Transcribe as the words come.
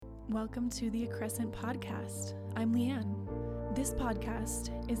Welcome to the Accrescent Podcast. I'm Leanne. This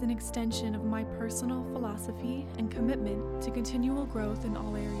podcast is an extension of my personal philosophy and commitment to continual growth in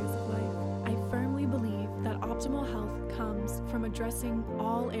all areas of life. I firmly believe that optimal health comes from addressing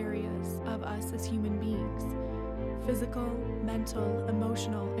all areas of us as human beings: physical, mental,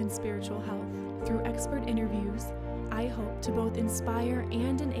 emotional, and spiritual health. Through expert interviews, I hope to both inspire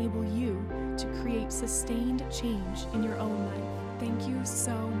and enable you to create sustained change in your own life. Thank you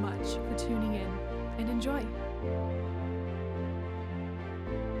so much for tuning in and enjoy.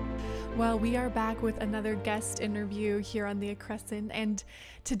 Well, we are back with another guest interview here on the Accrescent, and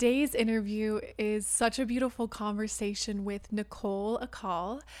today's interview is such a beautiful conversation with Nicole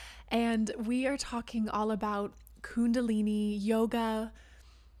Akal, and we are talking all about Kundalini yoga,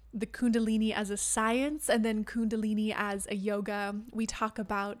 the Kundalini as a science, and then Kundalini as a yoga. We talk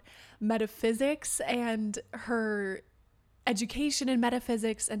about metaphysics and her education in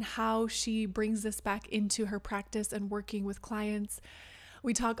metaphysics and how she brings this back into her practice and working with clients.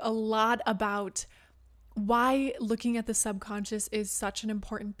 We talk a lot about why looking at the subconscious is such an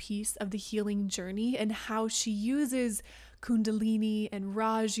important piece of the healing journey and how she uses Kundalini and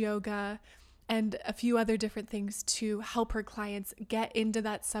Raj yoga and a few other different things to help her clients get into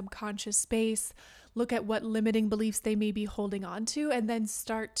that subconscious space, look at what limiting beliefs they may be holding on to, and then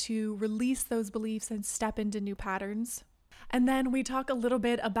start to release those beliefs and step into new patterns. And then we talk a little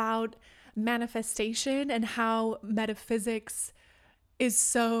bit about manifestation and how metaphysics is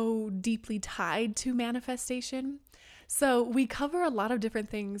so deeply tied to manifestation. So we cover a lot of different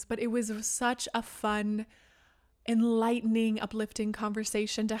things, but it was such a fun, enlightening, uplifting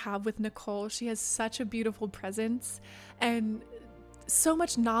conversation to have with Nicole. She has such a beautiful presence and so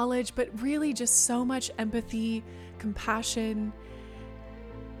much knowledge, but really just so much empathy, compassion,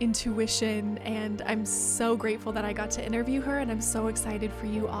 intuition, and I'm so grateful that I got to interview her, and I'm so excited for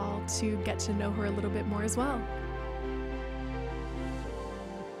you all to get to know her a little bit more as well.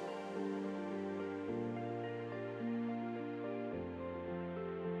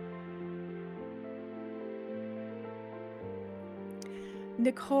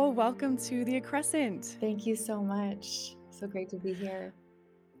 Nicole, welcome to the Accrescent. Thank you so much. So great to be here.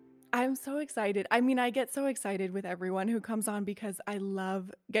 I'm so excited. I mean, I get so excited with everyone who comes on because I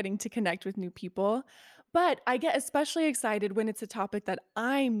love getting to connect with new people. But I get especially excited when it's a topic that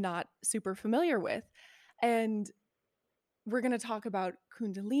I'm not super familiar with. And we're going to talk about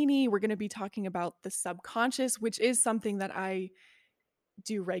Kundalini. We're going to be talking about the subconscious, which is something that I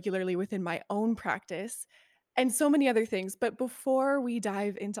do regularly within my own practice, and so many other things. But before we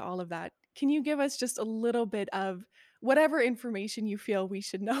dive into all of that, can you give us just a little bit of whatever information you feel we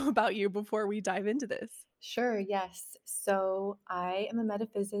should know about you before we dive into this? Sure, yes. So I am a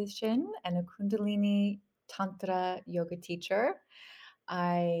metaphysician and a Kundalini Tantra yoga teacher.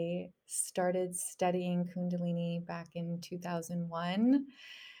 I started studying Kundalini back in 2001.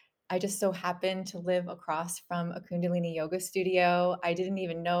 I just so happened to live across from a Kundalini yoga studio. I didn't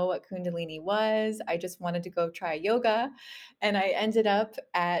even know what Kundalini was. I just wanted to go try yoga. And I ended up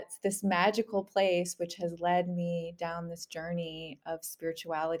at this magical place, which has led me down this journey of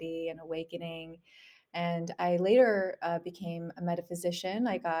spirituality and awakening. And I later became a metaphysician.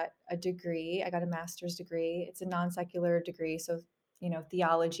 I got a degree, I got a master's degree. It's a non secular degree. So,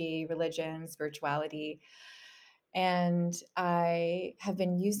 theology, religion, spirituality. And I have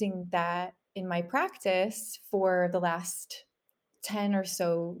been using that in my practice for the last 10 or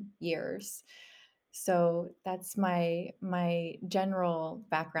so years. So that's my general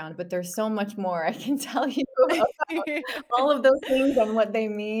background, but there's so much more I can tell you about all of those things and what they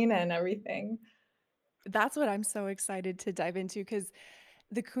mean and everything. That's what I'm so excited to dive into because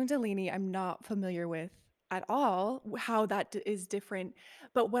the Kundalini I'm not familiar with at all, how that is different.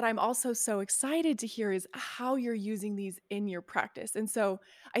 But what I'm also so excited to hear is how you're using these in your practice. And so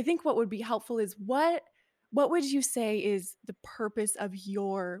I think what would be helpful is what would you say is the purpose of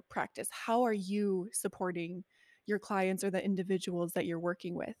your practice? How are you supporting your clients or the individuals that you're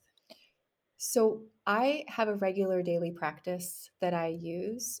working with? So I have a regular daily practice that I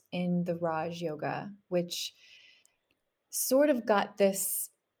use in the Raj Yoga, which sort of got this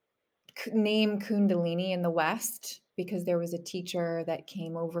name Kundalini in the West because there was a teacher that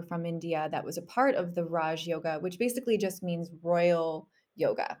came over from India that was a part of the Raj Yoga, which basically just means royal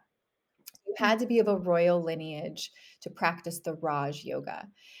yoga. You had to be of a royal lineage to practice the Raj Yoga.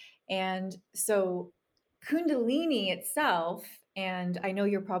 And so Kundalini itself, and I know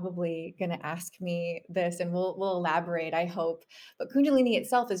you're probably going to ask me this and we'll elaborate, I hope, but Kundalini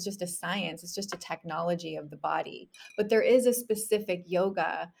itself is just a science, it's just a technology of the body. But there is a specific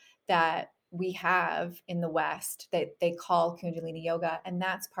yoga that we have in the West that they call Kundalini yoga. And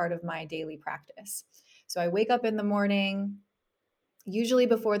that's part of my daily practice. So I wake up in the morning, usually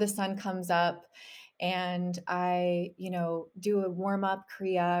before the sun comes up, and I, do a warm up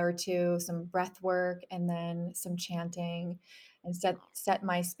kriya or two, some breath work, and then some chanting, and set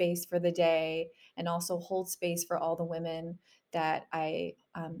my space for the day, and also hold space for all the women that I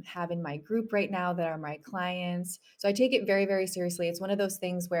have in my group right now that are my clients. So I take it very, very seriously. It's one of those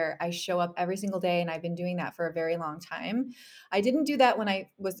things where I show up every single day, and I've been doing that for a very long time. I didn't do that when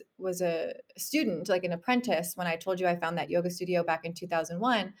I was a student, like an apprentice, when I told you I found that yoga studio back in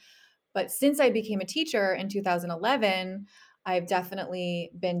 2001. But since I became a teacher in 2011, I've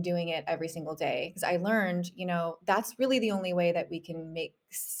definitely been doing it every single day because I learned, that's really the only way that we can make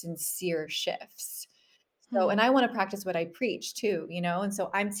sincere shifts. So, and Hmm. I want to practice what I preach too, and so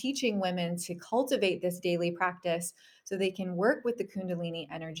I'm teaching women to cultivate this daily practice so they can work with the Kundalini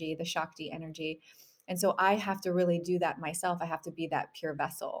energy, the Shakti energy. And so I have to really do that myself. I have to be that pure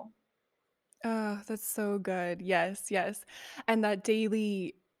vessel. Oh, that's so good. Yes, yes. And that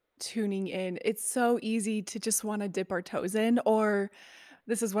daily tuning in, it's so easy to just wanna dip our toes in, or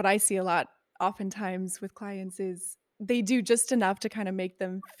this is what I see a lot oftentimes with clients is they do just enough to kinda make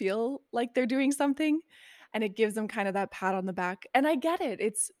them feel like they're doing something, and it gives them kind of that pat on the back, and I get it.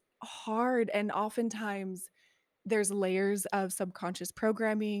 It's hard, and oftentimes there's layers of subconscious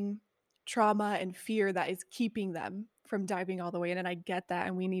programming, trauma, and fear that is keeping them from diving all the way in, and I get that,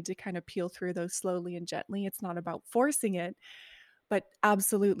 and we need to kind of peel through those slowly and gently. It's not about forcing it, but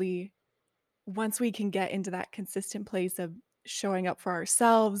absolutely, once we can get into that consistent place of showing up for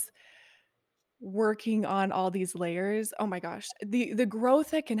ourselves, working on all these layers, oh my gosh, the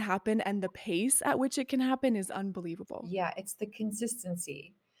growth that can happen and the pace at which it can happen is unbelievable. Yeah, it's the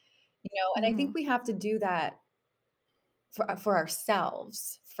consistency, and I think Mhm. we have to do that for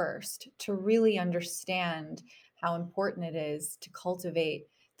ourselves first to really understand how important it is to cultivate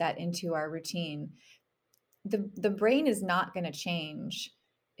that into our routine. The brain is not going to change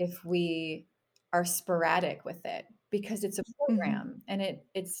if we are sporadic with it because it's a Mhm. program, and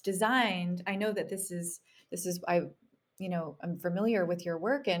it's designed. I know that this is I'm familiar with your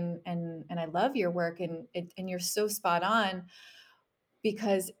work, and I love your work, and you're so spot on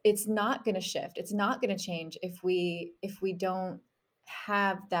because it's not going to shift. It's not going to change if we don't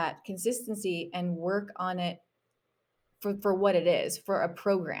have that consistency and work on it for what it is, for a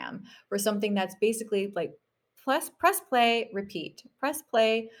program, for something that's basically like press play, repeat, press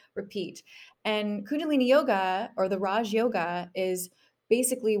play, repeat. And Kundalini yoga, or the Raj yoga, is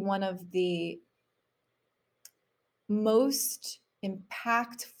basically one of the most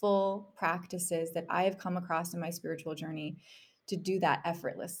impactful practices that I have come across in my spiritual journey to do that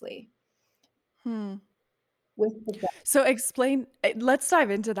effortlessly Hmm. with the breath. So explain let's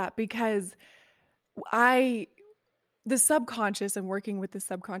dive into that because I the subconscious and working with the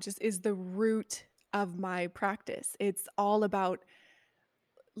subconscious is the root of my practice. It's all about,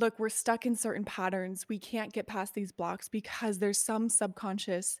 look, we're stuck in certain patterns. We can't get past these blocks because there's some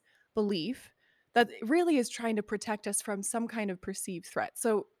subconscious belief that really is trying to protect us from some kind of perceived threat.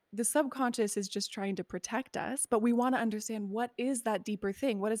 So the subconscious is just trying to protect us, but we want to understand what is that deeper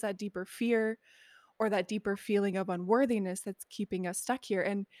thing? What is that deeper fear or that deeper feeling of unworthiness that's keeping us stuck here?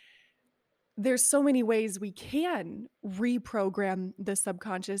 And there's so many ways we can reprogram the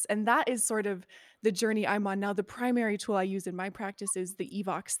subconscious, and that is sort of the journey I'm on now. The primary tool I use in my practice is the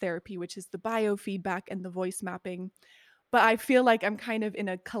evox therapy, which is the biofeedback and the voice mapping. But I feel like I'm kind of in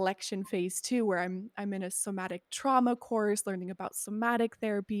a collection phase too, where I'm in a somatic trauma course learning about somatic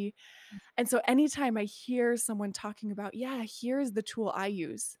therapy. And so anytime I hear someone talking about, yeah, here's the tool I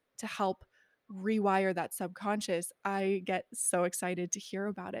use to help rewire that subconscious, I get so excited to hear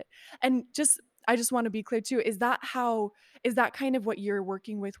about it. And I just want to be clear too, is that kind of what you're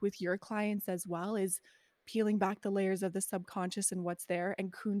working with your clients as well, is peeling back the layers of the subconscious and what's there,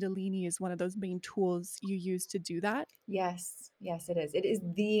 and Kundalini is one of those main tools you use to do that? Yes, yes, it is. It is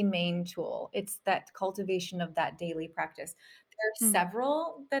the main tool. It's that cultivation of that daily practice. There are Mm.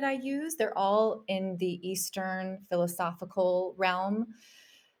 several that I use. They're all in the Eastern philosophical realm.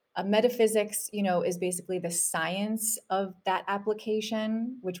 Metaphysics, is basically the science of that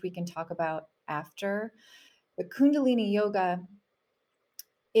application, which we can talk about after. But Kundalini yoga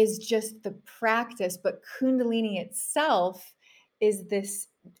is just the practice, but Kundalini itself is this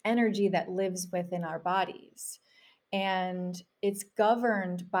energy that lives within our bodies. And it's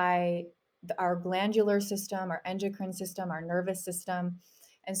governed by our glandular system, our endocrine system, our nervous system.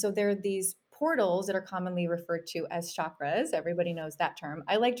 And so there are these portals that are commonly referred to as chakras. Everybody knows that term.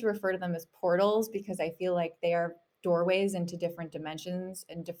 I like to refer to them as portals because I feel like they are doorways into different dimensions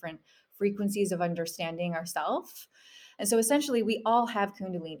and different frequencies of understanding ourself. And so essentially, we all have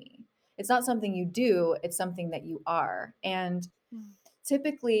Kundalini. It's not something you do, it's something that you are. And Mm.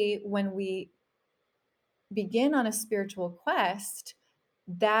 typically, when we begin on a spiritual quest,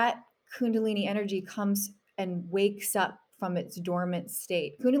 that Kundalini energy comes and wakes up from its dormant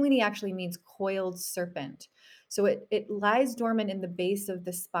state. Kundalini actually means coiled serpent. So it lies dormant in the base of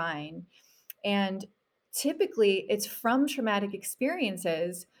the spine. And typically, it's from traumatic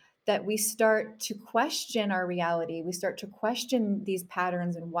experiences that we start to question our reality. We start to question these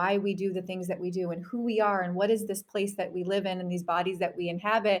patterns and why we do the things that we do and who we are and what is this place that we live in and these bodies that we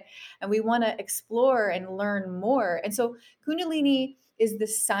inhabit. And we want to explore and learn more. And so, Kundalini is the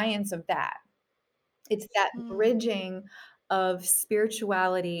science of that. It's that Mm. bridging of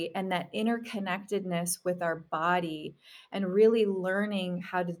spirituality and that interconnectedness with our body, and really learning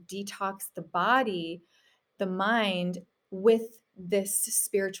how to detox the body, the mind, with this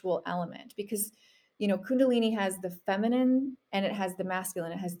spiritual element. Because, Kundalini has the feminine and it has the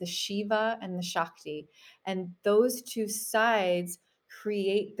masculine, it has the Shiva and the Shakti. And those two sides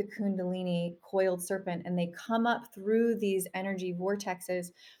create the Kundalini coiled serpent, and they come up through these energy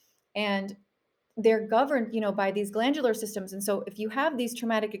vortexes. And they're governed, by these glandular systems. And so if you have these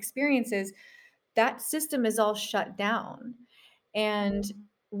traumatic experiences, that system is all shut down. And Mm.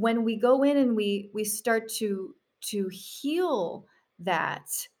 when we go in and we start to heal that,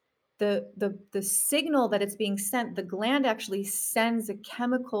 the signal that it's being sent, the gland actually sends a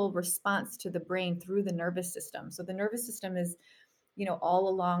chemical response to the brain through the nervous system. So the nervous system is, all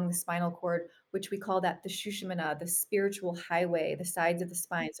along the spinal cord, which we call that the Shushmana, the spiritual highway, the sides of the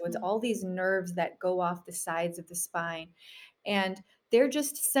spine. So it's Mm. all these nerves that go off the sides of the spine, and they're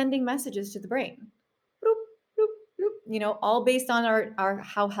just sending messages to the brain. Bloop, bloop, bloop, all based on our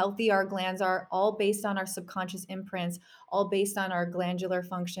how healthy our glands are, all based on our subconscious imprints, all based on our glandular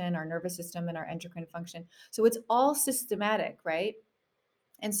function, our nervous system, and our endocrine function. So it's all systematic, right?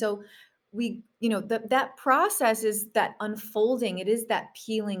 And so that process is that unfolding. It is that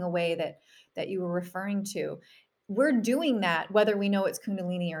peeling away that you were referring to. We're doing that whether we know it's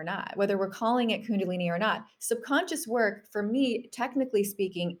Kundalini or not, whether we're calling it Kundalini or not. Subconscious work, for me, technically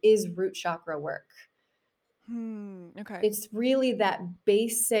speaking, is root chakra work. Hmm. Okay. It's really that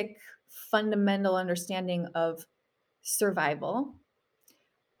basic fundamental understanding of survival,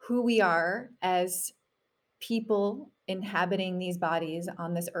 who we are as people inhabiting these bodies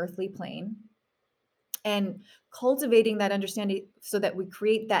on this earthly plane, and cultivating that understanding so that we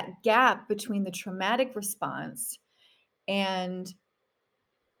create that gap between the traumatic response and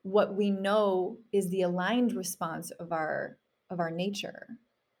what we know is the aligned response of our nature,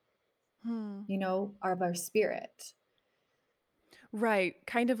 Hmm. of our spirit. Right.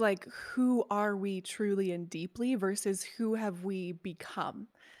 Kind of like who are we truly and deeply versus who have we become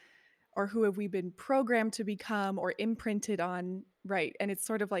or who have we been programmed to become or imprinted on. Right. And it's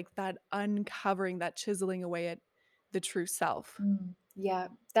sort of like that uncovering, that chiseling away at the true self. Yeah,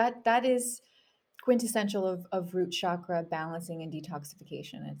 that is quintessential of root chakra balancing and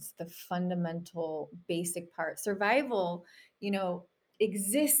detoxification. It's the fundamental basic part. Survival, you know,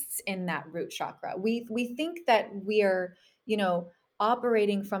 exists in that root chakra. We think that we are,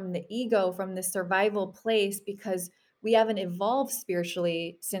 operating from the ego, from the survival place, because we haven't evolved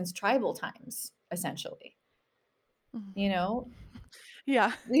spiritually since tribal times, essentially. Mhm. You know,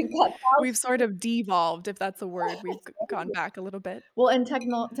 Yeah. we've got We've sort of devolved, if that's a word. We've gone back a little bit. Well, and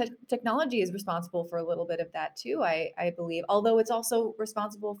technology is responsible for a little bit of that too, I believe. Although it's also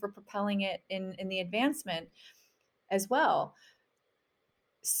responsible for propelling it in the advancement as well.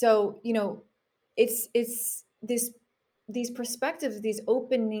 So, it's these perspectives, these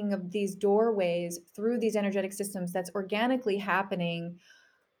opening of these doorways through these energetic systems that's organically happening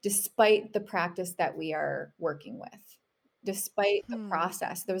despite the practice that we are working with, despite the Hmm.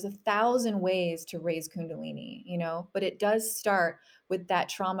 process. There's 1,000 ways to raise Kundalini, but it does start with that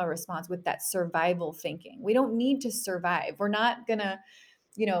trauma response, with that survival thinking. We don't need to survive. We're not gonna,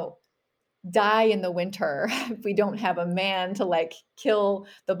 you know, die in the winter if we don't have a man to like kill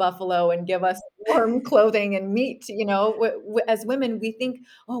the buffalo and give us warm clothing and meat. As women, we think,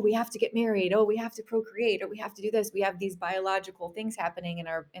 oh, we have to get married, oh, we have to procreate, or we have to do this. We have these biological things happening in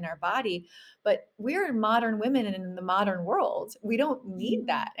our body, but we're modern women, and in the modern world we don't need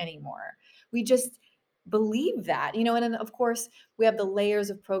that anymore. We just believe that, and then of course we have the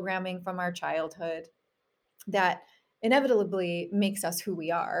layers of programming from our childhood that inevitably makes us who we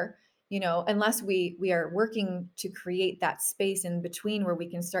are, unless we are working to create that space in between where we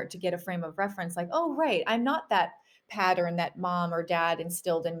can start to get a frame of reference, like, oh, right, I'm not that pattern that mom or dad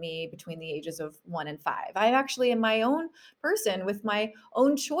instilled in me between the ages of 1 and 5. I actually am my own person with my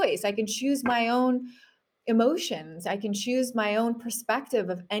own choice. I can choose my own emotions. I can choose my own perspective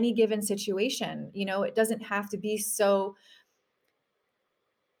of any given situation. It doesn't have to be so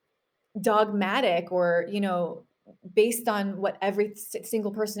dogmatic or, based on what every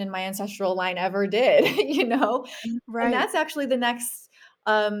single person in my ancestral line ever did, And Right. that's actually the next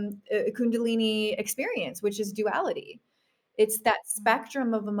Kundalini experience, which is duality. It's that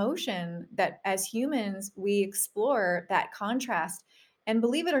spectrum of emotion that as humans we explore that contrast. And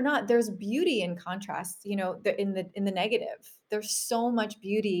believe it or not, there's beauty in contrast, in the negative. There's so much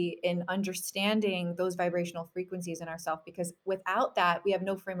beauty in understanding those vibrational frequencies in ourselves, because without that, we have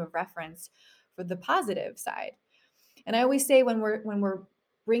no frame of reference for the positive side. And I always say, when we're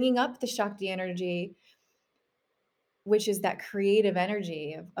bringing up the Shakti energy, which is that creative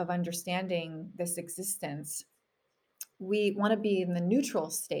energy of understanding this existence, we want to be in the neutral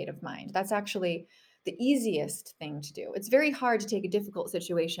state of mind. That's actually the easiest thing to do. It's very hard to take a difficult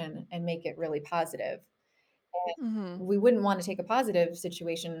situation and make it really positive. Hmm. We wouldn't want to take a positive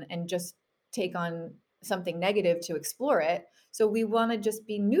situation and just take on something negative to explore it. So we want to just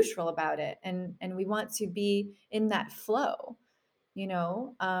be neutral about it, and we want to be in that flow. You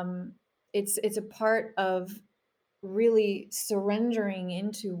know, um, it's a part of really surrendering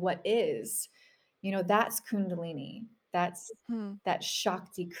into what is. That's Kundalini. That's Hmm. that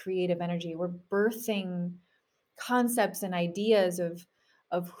Shakti creative energy. We're birthing concepts and ideas of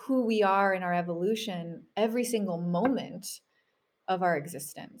who we are in our evolution every single moment of our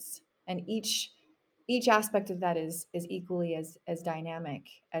existence. And each aspect of that is equally as dynamic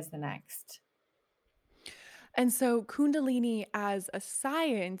as the next. And so, Kundalini as a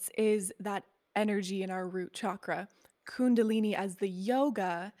science is that energy in our root chakra. Kundalini as the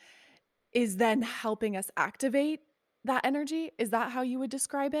yoga is then helping us activate that energy. Is that how you would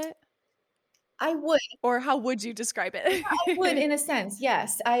describe it? I would Or how would you describe would it? in a sense,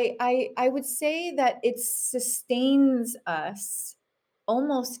 yes. I would say that it sustains us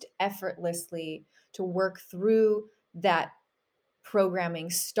almost effortlessly to work through that programming,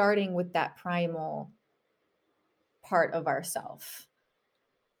 starting with that primal part of ourself.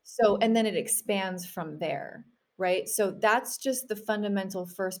 So, and then it expands from there, right? So that's just the fundamental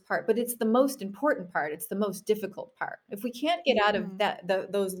first part, but it's the most important part. It's the most difficult part. If we can't get out of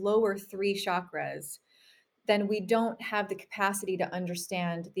Mhm, those lower three chakras, then we don't have the capacity to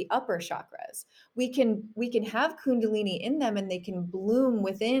understand the upper chakras. We can have kundalini in them, and they can bloom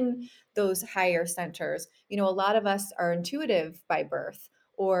within those higher centers. A lot of us are intuitive by birth,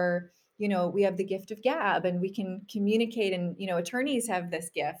 or we have the gift of gab, and we can communicate, and attorneys have this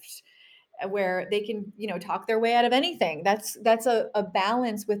gift where they can talk their way out of anything. That's a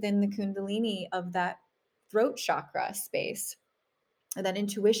balance within the kundalini of that throat chakra space. And that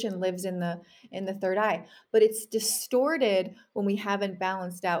intuition lives in the third eye, but it's distorted when we haven't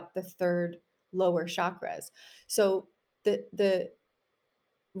balanced out the third lower chakras. So the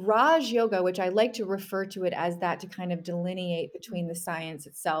Raj yoga, which I like to refer to it as that, to kind of delineate between the science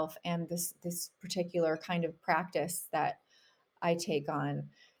itself and this particular kind of practice that I take on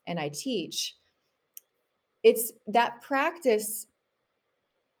and I teach. It's that practice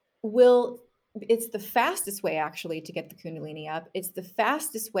will it's the fastest way actually to get the kundalini up. It's the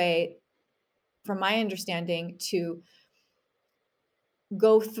fastest way, from my understanding, to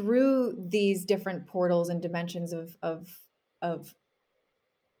go through these different portals and dimensions of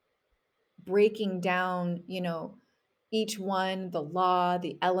breaking down, each one, the law,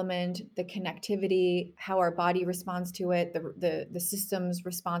 the element, the connectivity, how our body responds to it, the system's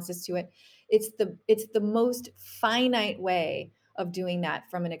responses to it. It's the most finite way of doing that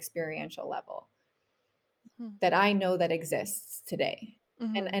from an experiential level mhm, that I know that exists today.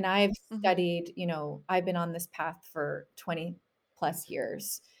 And mhm, and I've mhm, studied, I've been on this path for 20 plus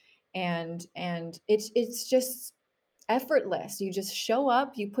years. And it's just effortless. You just show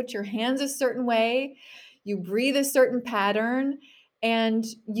up, you put your hands a certain way, you breathe a certain pattern, and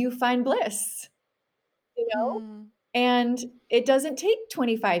you find bliss, you know? mhm, And it doesn't take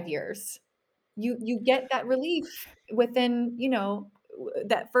 25 years. You get that relief within,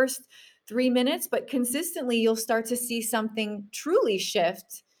 that first 3 minutes, but consistently you'll start to see something truly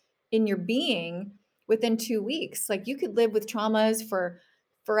shift in your being within 2 weeks. Like, you could live with traumas for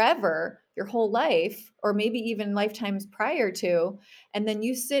forever, your whole life, or maybe even lifetimes prior to, and then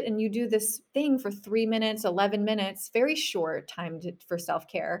you sit and you do this thing for 3 minutes, 11 minutes, very short time for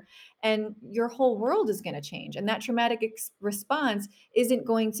self-care, and your whole world is gonna change, and that traumatic response isn't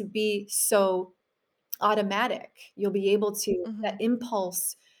going to be so automatic. You'll be able to, that mhm,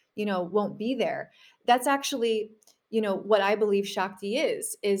 impulse, won't be there. That's actually what I believe Shakti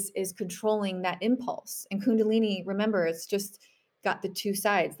is controlling that impulse. And Kundalini, remember, it's just got the two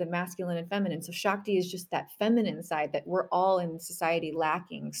sides, the masculine and feminine. So Shakti is just that feminine side that we're all in society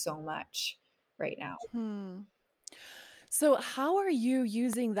lacking so much right now. Hmm. So, how are you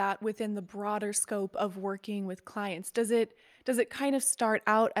using that within the broader scope of working with clients? Does it kind of start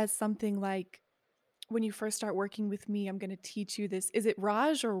out as something like when you first start working with me, I'm going to teach you this. Is it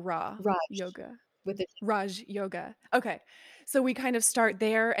Raj or Ra Raj yoga? with the Raj yoga. Okay. So we kind of start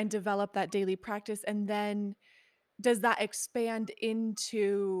there and develop that daily practice, and then does that expand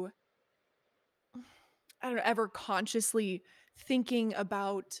into, I don't know, ever consciously thinking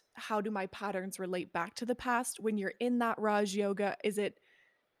about how do my patterns relate back to the past when you're in that Raj yoga? Is it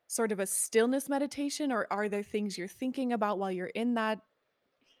sort of a stillness meditation, or are there things you're thinking about while you're in that?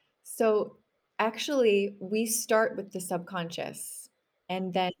 So actually, we start with the subconscious,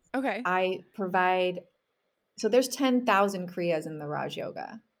 and then Okay. I provide. So there's 10,000 kriyas in the Raj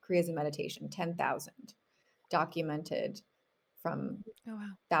Yoga, kriyas in meditation, 10,000 documented from Oh, wow.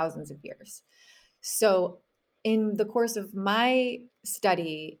 thousands of years. So in the course of my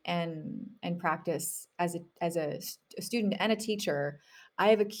study and practice as a student and a teacher, I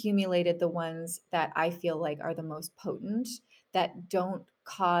have accumulated the ones that I feel like are the most potent, that don't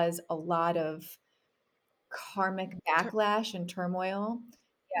cause a lot of karmic Tur backlash and turmoil.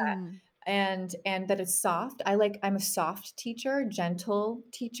 Yeah. mm, And that it's soft. I'm a soft teacher, gentle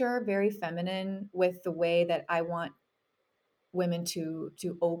teacher, very feminine with the way that I want women to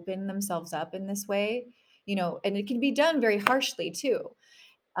open themselves up in this way. And it can be done very harshly too.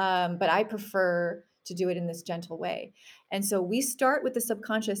 But I prefer to do it in this gentle way. And so we start with the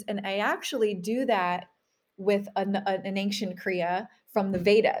subconscious, and I actually do that with an ancient kriya from the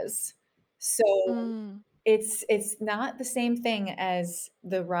Vedas. So mm. it's not the same thing as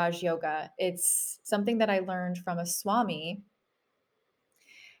the Raj Yoga. It's something that I learned from a Swami,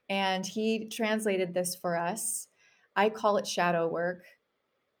 and he translated this for us. I call it shadow work.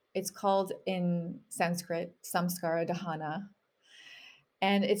 It's called in Sanskrit samskara dahana,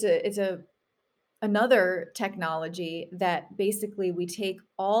 and it's a another technology that basically we take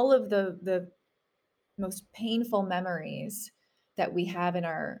all of the most painful memories that we have in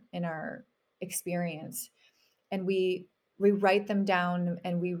our experience, and we write them down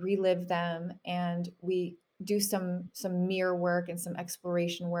and we relive them, and we do some mirror work and some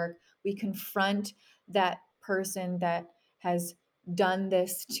exploration work. We confront that person that has done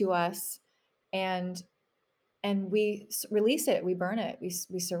this to us, and we release it, we burn it,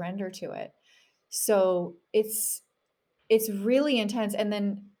 we surrender to it. So it's really intense, and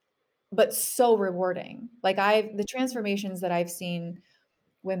then but so rewarding. Like I've the transformations that I've seen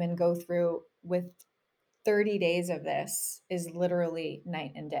women go through with 30 days of this is literally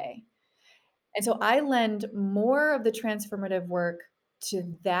night and day. And so I lend more of the transformative work to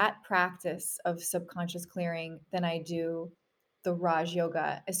that practice of subconscious clearing than I do the Raj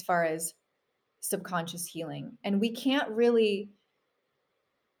Yoga as far as subconscious healing. And we can't really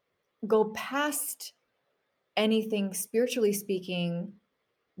go past anything spiritually speaking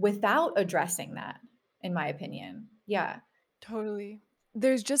without addressing that, in my opinion. Yeah. Totally.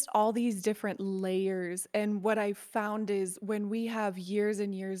 There's just all these different layers, and what I found is when we have years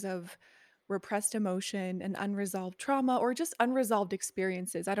and years of repressed emotion and unresolved trauma or just unresolved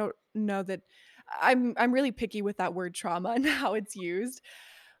experiences. I don't know that I'm really picky with that word trauma and how it's used.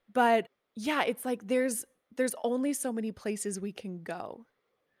 But yeah, it's like there's only so many places we can go.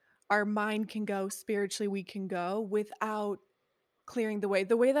 Our mind can go, spiritually we can go without clearing the way.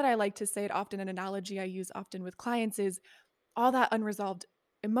 The way that I like to say it often, an analogy I use often with clients is all that unresolved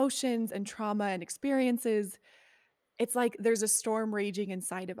emotions and trauma and experiences, it's like there's a storm raging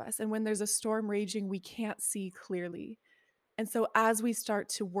inside of us. And when there's a storm raging, we can't see clearly. And so as we start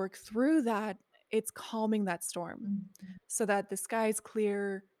to work through that, it's calming that storm Mhm. so that the sky's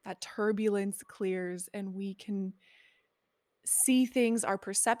clear, that turbulence clears, and we can see things, our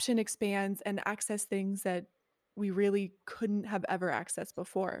perception expands and access things that we really couldn't have ever accessed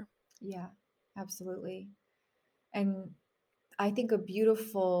before. Yeah, absolutely. And I think a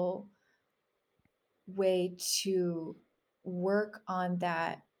beautiful way to work on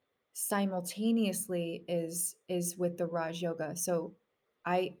that simultaneously is with the Raj Yoga. So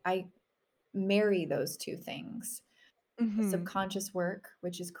I marry those two things. The Mhm. subconscious work,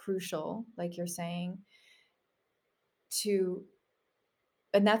 which is crucial, like you're saying, to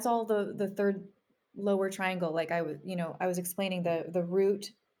and that's all the third lower triangle. Like I was explaining, the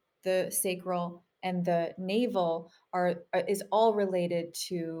root, the sacral, and the navel is all related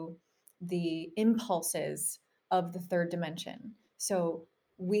to the impulses of the third dimension. So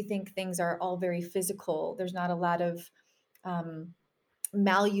we think things are all very physical. There's not a lot of um,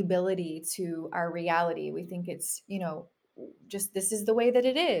 malleability to our reality. We think it's, just this is the way that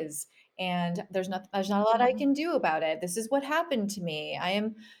it is. And there's not a lot I Mhm. can do about it. This is what happened to me.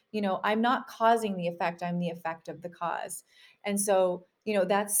 I'm not causing the effect. I'm the effect of the cause. And so,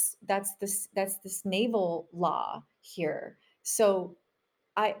 that's this naval law here. So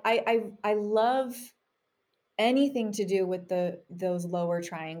I love anything to do with those lower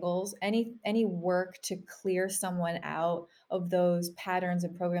triangles, any work to clear someone out of those patterns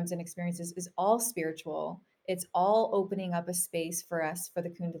and programs and experiences is all spiritual. It's all opening up a space for us, for the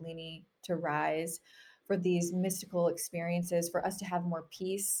Kundalini to rise, for these mystical experiences, for us to have more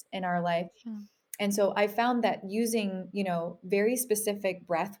peace in our life. Mm. And so I found that using, very specific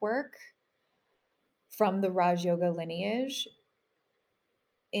breath work from the Raj Yoga lineage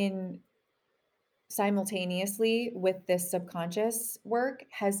in simultaneously with this subconscious work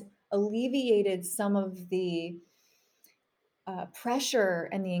has alleviated some of the pressure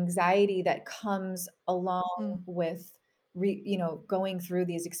and the anxiety that comes along Mm. with going through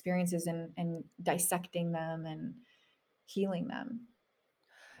these experiences and dissecting them and healing them.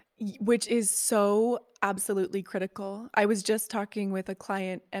 Which is so absolutely critical. I was just talking with a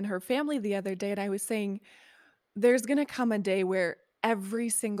client and her family the other day, and I was saying there's gonna come a day where every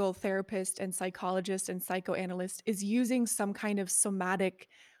single therapist and psychologist and psychoanalyst is using some kind of somatic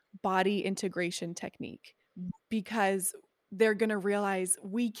body integration technique because they're gonna realize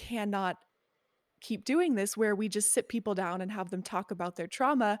we cannot keep doing this where we just sit people down and have them talk about their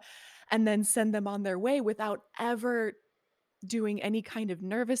trauma and then send them on their way without ever doing any kind of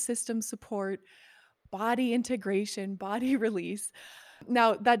nervous system support, body integration, body release.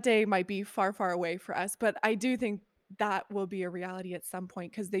 Now, that day might be far, far away for us, but I do think that will be a reality at some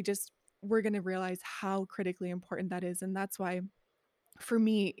point because we're going to realize how critically important that is. And that's why, for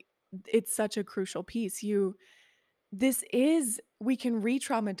me, it's such a crucial piece. We can re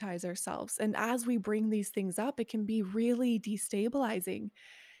traumatize ourselves. And as we bring these things up, it can be really destabilizing.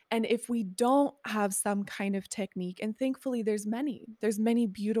 And if we don't have some kind of technique, and thankfully there's many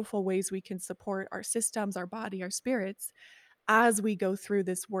beautiful ways we can support our systems, our body, our spirits as we go through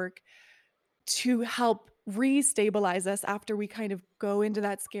this work to help re-stabilize us after we kind of go into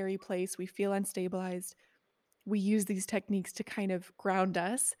that scary place, we feel unstabilized. We use these techniques to kind of ground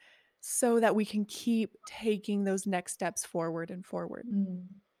us so that we can keep taking those next steps forward and forward. Mm.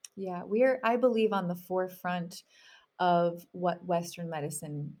 Yeah, we're, I believe, on the forefront of what Western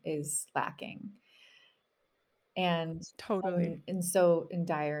medicine is lacking. and Totally. and so in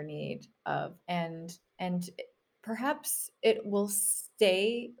dire need of, and perhaps it will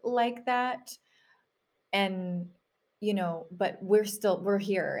stay like that. And but we're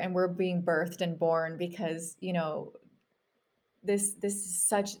here and we're being birthed and born because this is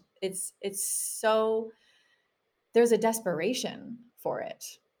such, it's so, there's a desperation for it,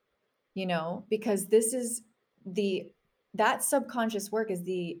 because this is the that subconscious work is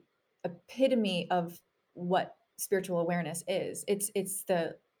the epitome of what spiritual awareness is. It's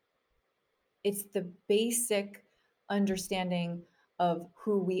the basic understanding of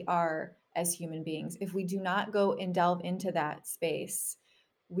who we are as human beings. If we do not go and delve into that space,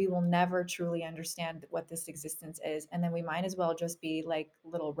 we will never truly understand what this existence is. And then we might as well just be like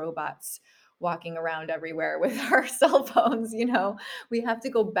little robots walking around everywhere with our cell phones. We have to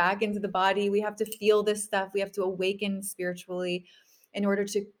go back into the body. We have to feel this stuff. We have to awaken spiritually in order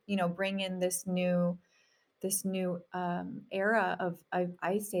to, bring in this new era of,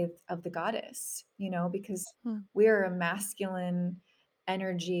 I say, of the goddess, because Hmm. we are a masculine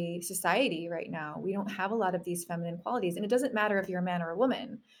energy society right now. We don't have a lot of these feminine qualities, and it doesn't matter if you're a man or a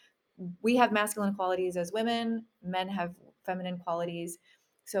woman. We have masculine qualities as women, men have feminine qualities.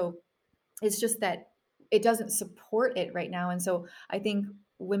 So it's just that it doesn't support it right now. And so I think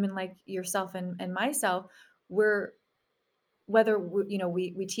women like yourself and myself, we're, whether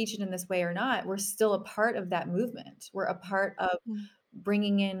we teach it in this way or not, we're still a part of that movement. We're a part of Mm.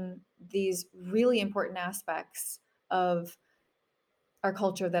 bringing in these really important aspects of our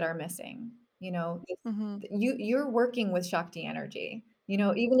culture that are missing. Mhm. You're working with Shakti energy.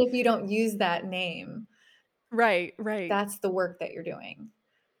 Even if you don't use that name, Right, right. that's the work that you're doing.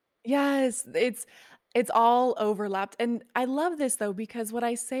 Yes, it's all overlapped, and I love this though because what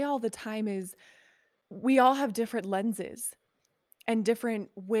I say all the time is we all have different lenses and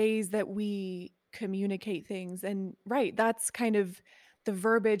different ways that we communicate things, and right, that's kind of the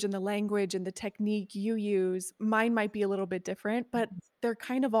verbiage and the language and the technique you use. Mine might be a little bit different, but they're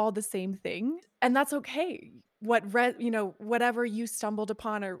kind of all the same thing, and that's okay. Whatever you stumbled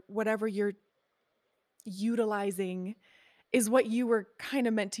upon or whatever you're utilizing is what you were kind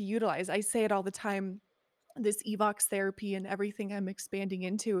of meant to utilize. I say it all the time, this evox therapy and everything I'm expanding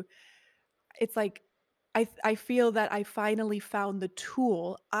into. It's like I feel that I finally found the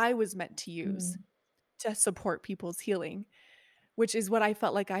tool I was meant to use Mm, to support people's healing, which is what I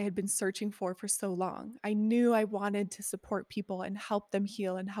felt like I had been searching for so long. I knew I wanted to support people and help them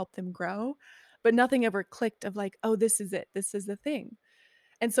heal and help them grow, but nothing ever clicked of like, "Oh, this is it. This is the thing."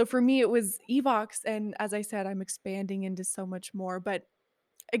 And so for me, it was Evox, and as I said, I'm expanding into so much more, but,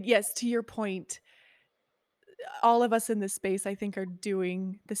 yes, to your point, all of us in this space, I think, are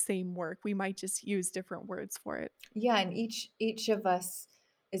doing the same work. We might just use different words for it. yeah, and each of us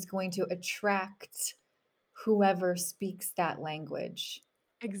is going to attract whoever speaks that language.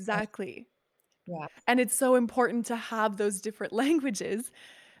 Exactly. Yeah. And it's so important to have those different languages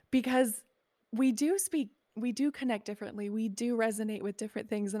because we do connect differently. We do resonate with different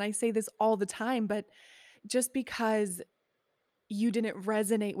things. And I say this all the time, but just because you didn't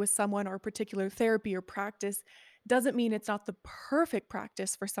resonate with someone or a particular therapy or practice doesn't mean it's not the perfect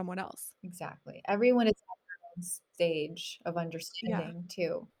practice for someone else. Exactly. Everyone is at their own stage of Yeah. understanding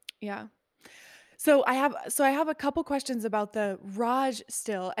too. Yeah. So I have a couple questions about the Raj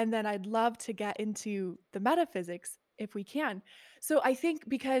still, and then I'd love to get into the metaphysics if we can. So I think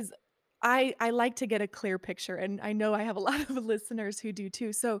because I like to get a clear picture, and I know I have a lot of listeners who do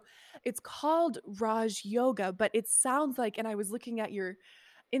too. So it's called Raj Yoga, but it sounds like, and I was looking at your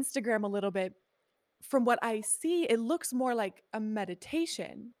Instagram a little bit. From what I see, it looks more like a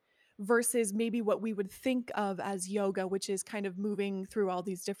meditation versus maybe what we would think of as yoga, which is kind of moving through all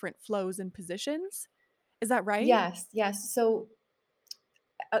these different flows and positions. Is that right? Yes, yes. So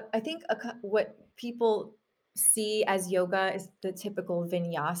I think what people see as yoga is the typical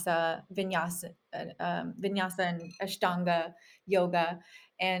vinyasa and Ashtanga yoga,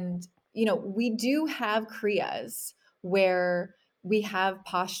 and we do have kriyas where we have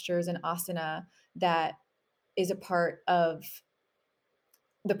postures and asana that is a part of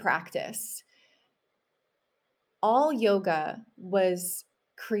the practice. All yoga was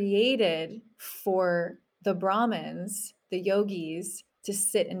created for the Brahmins, the yogis, to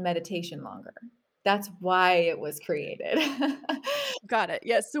sit in meditation longer. That's why it was created. Got it.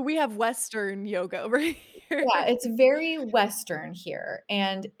 Yes, so we have Western yoga over here. Yeah, it's very Western here,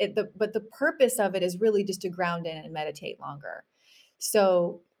 and but the purpose of it is really just to ground in and meditate longer.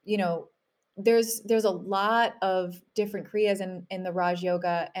 So, there's a lot of different kriyas in the Raj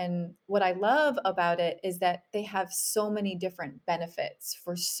Yoga, and what I love about it is that they have so many different benefits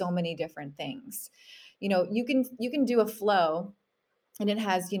for so many different things. You can do a flow, and it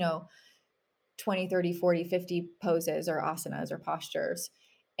has 20, 30, 40, 50 poses or asanas or postures,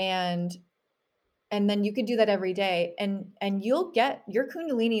 and then you could do that every day, and you'll get your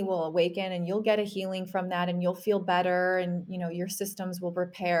kundalini will awaken, and you'll get a healing from that, and you'll feel better, and your systems will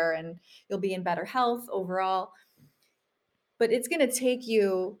repair, and you'll be in better health overall. But it's going to take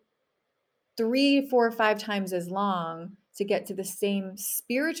you 3, 4, 5 times as long to get to the same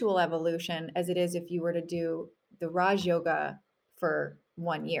spiritual evolution as it is if you were to do the Raj Yoga for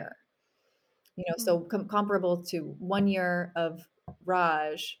 1 year. Mm, So comparable to 1 year of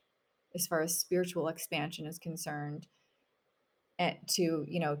Raj as far as spiritual expansion is concerned, to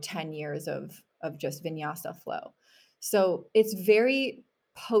 10 years of just vinyasa flow. So it's very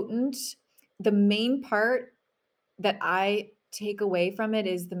potent. The main part that I take away from it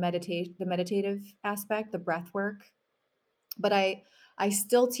is the meditative aspect, the breath work. But I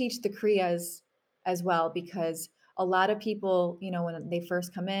still teach the kriyas as well, because a lot of people, when they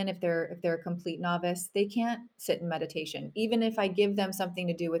first come in, if they're a complete novice, they can't sit in meditation. Even if I give them something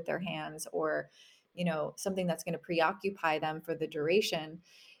to do with their hands, or something that's going to preoccupy them for the duration,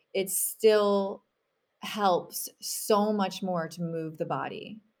 it still helps so much more to move the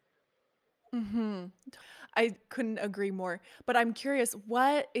body. mhm. I couldn't agree more, but I'm curious,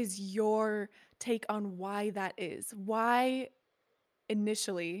 what is your take on why that is? Why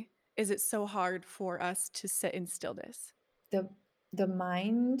initially is it so hard for us to sit in stillness? the the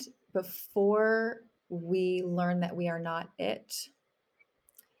mind, before we learn that we are not it,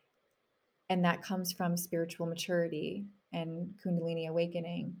 and that comes from spiritual maturity and kundalini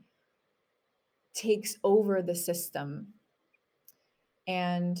awakening, takes over the system,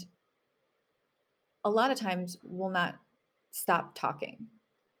 and a lot of times will not stop talking,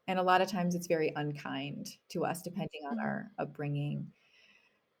 and a lot of times it's very unkind to us depending on Mhm. our upbringing,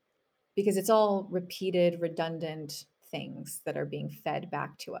 because it's all repeated redundant things that are being fed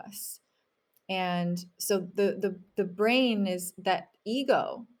back to us. And so the brain is that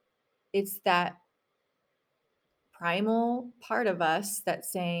ego. It's that primal part of us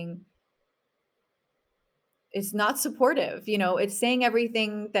that's saying, it's not supportive, it's saying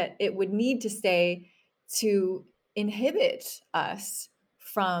everything that it would need to say to inhibit us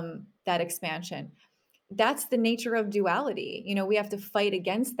from that expansion. That's the nature of duality. We have to fight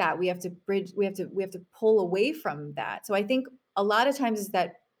against that. We have to bridge, we have to pull away from that. So I think a lot of times is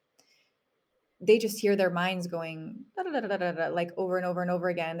that they just hear their minds going da, da, da, da, da, da, like over and over and over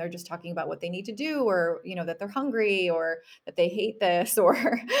again. They're just talking about what they need to do, or that they're hungry, or that they hate this, or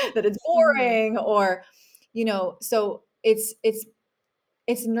that it's Mhm. boring, or so it's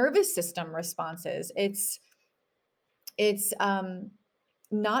nervous system responses. It's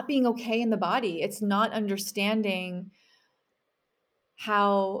not being okay in the body. It's not understanding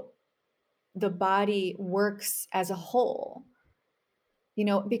how the body works as a whole.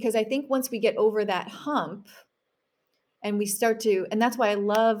 Because I think once we get over that hump, and we start to, and that's why I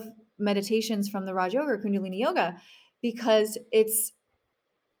love meditations from the Raj Yoga or Kundalini Yoga, because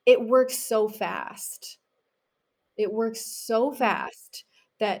it works so fast. It works so Mhm. fast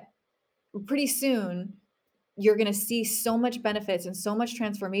that pretty soon you're going to see so much benefits and so much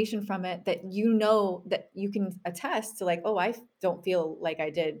transformation from it, that that you can attest to, like, oh, I don't feel like I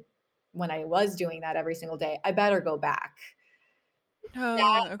did when I was doing that every single day. I better go back.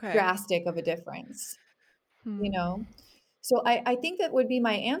 Oh, okay. Drastic of a difference, you Hmm. know? So I think that would be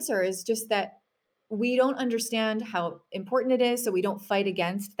my answer, is just that we don't understand how important it is, so we don't fight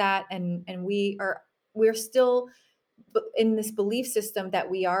against that, and we're still in this belief system that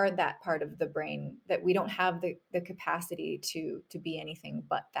we are that part of the brain, that we don't have the capacity to be anything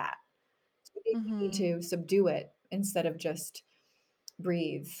but that. So we need Mhm. to subdue it instead of just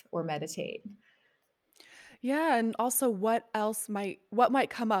breathe or meditate. Yeah, and also what might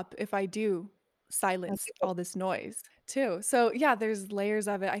come up if I do That's silence a good all this noise too. So, yeah, there's layers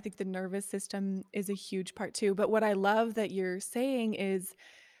of it. I think the nervous system is a huge part too, but what I love that you're saying is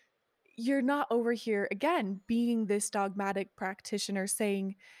you're not over here again being this dogmatic practitioner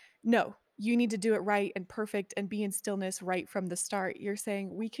saying, "No, you need to do it right and perfect and be in stillness right from the start." You're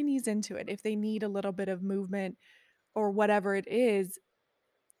saying we can ease into it. If they need a little bit of movement or whatever it is,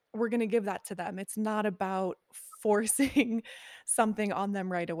 we're gonna give that to them. It's not about forcing something on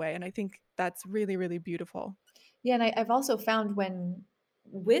them right away, and I think that's really, really beautiful. Yeah, and I've also found when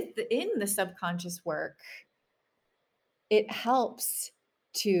within the subconscious work, it helps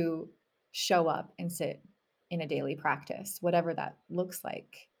to show up and sit in a daily practice, whatever that looks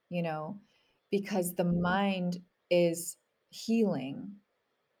like, because the mind is healing.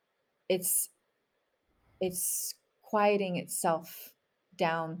 It's it's quieting itself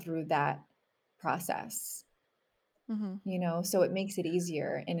down through that process, Mhm, so it makes it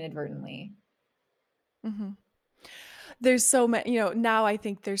easier inadvertently. mhm. There's so many, now I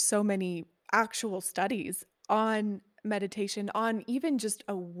think there's so many actual studies on meditation, on even just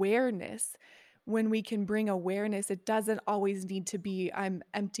awareness. When we can bring awareness, it doesn't always need to be, "I'm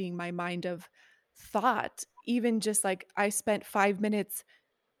emptying my mind of thought." Even just like, I spent 5 minutes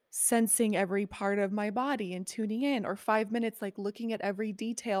sensing every part of my body and tuning in, or 5 minutes, like, looking at every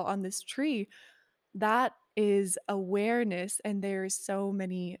detail on this tree. That is awareness, and there's so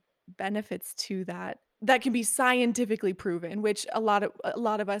many benefits to that that can be scientifically proven, which a lot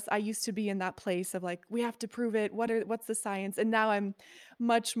of us, I used to be in that place of, like, "We have to prove it. What's the science?" And now I'm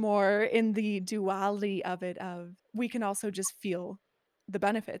much more in the duality of it, of we can also just feel the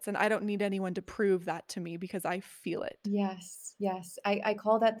benefits, and I don't need anyone to prove that to me because I feel it. Yes, yes. I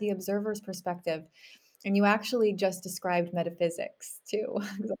call that the observer's perspective. And you actually just described metaphysics too.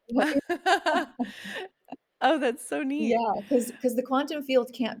 Oh, that's so neat. Yeah, because the quantum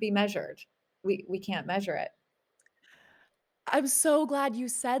field can't be measured. We can't measure it. I'm so glad you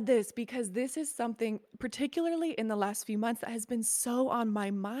said this because this is something, particularly in the last few months, that has been so on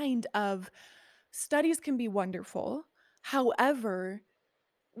my mind of studies can be wonderful. However,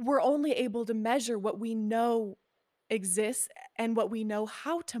 we're only able to measure what we know exists and what we know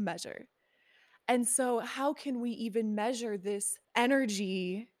how to measure. And so how can we even measure this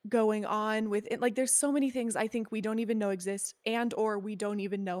energy going on with it? Like, there's so many things I think we don't even know exist, and or we don't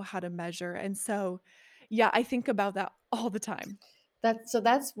even know how to measure. And so, yeah, I think about that all the time.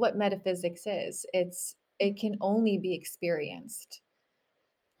 That's what metaphysics is. It can only be experienced.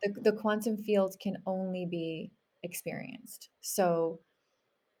 The quantum field can only be experienced. So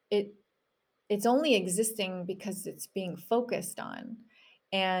it it's only existing because it's being focused on.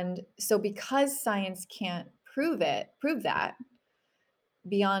 And so because science can't prove that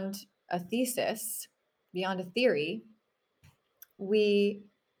beyond a thesis, beyond a theory, we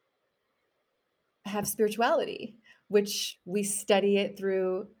have spirituality, which we study it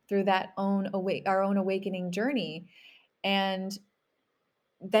through that our own awakening journey. And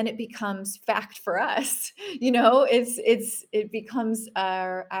then it becomes fact for us. It becomes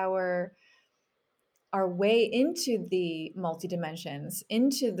our way into the multi dimensions,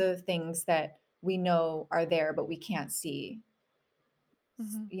 into the things that we know are there but we can't see,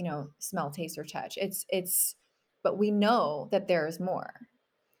 Mhm. smell, taste, or touch. It's but we know that there is more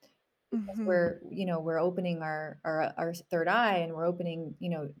because Mhm. we're opening our third eye, and we're opening,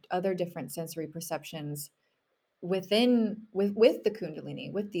 other different sensory perceptions with the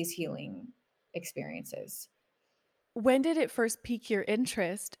Kundalini, with these healing experiences. When did it first pique your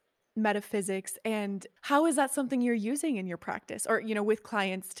interest, metaphysics, and how is that something you're using in your practice or, with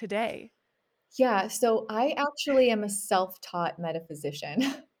clients today? Yeah, so I actually am a self-taught metaphysician.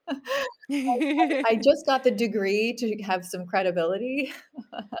 I just got the degree to have some credibility.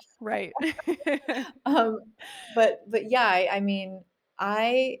 Right. Um, but yeah, I mean,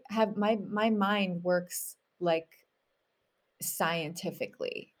 I have my mind works like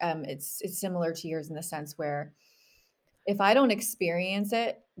scientifically. It's similar to yours in the sense where if I don't experience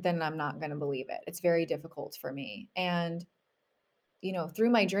it, then I'm not going to believe it. It's very difficult for me. And through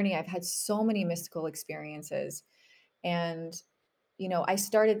my journey, I've had so many mystical experiences. And I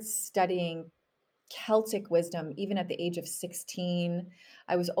started studying Celtic wisdom even at the age of 16.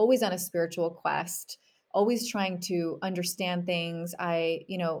 I was always on a spiritual quest, always trying to understand things. I,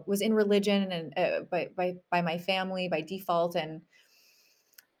 was in religion and by my family by default,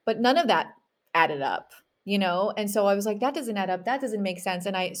 but none of that added up, And so I was like, that doesn't add up. That doesn't make sense.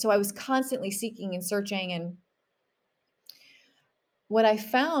 So I was constantly seeking and searching. And what I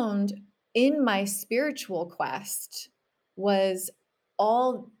found in my spiritual quest was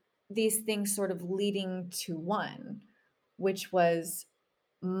all these things sort of leading to one, which was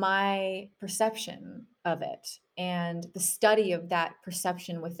my perception of it and the study of that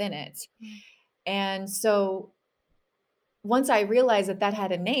perception within it. Mm. And so once I realized that that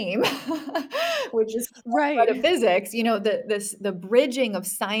had a name, which is Right. metaphysics, the bridging of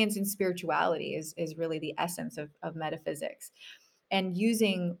science and spirituality is really the essence of metaphysics, and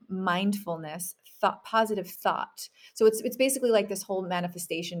using mindfulness, positive thought. So it's basically like this whole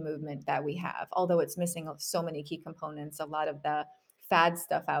manifestation movement that we have, although it's missing so many key components, a lot of the fad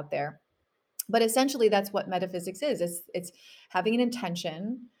stuff out there. But essentially, that's what metaphysics is. It's having an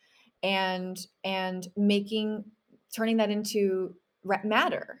intention and making turning that into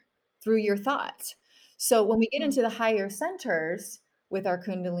matter through your thoughts. So when we get Mhm. into the higher centers with our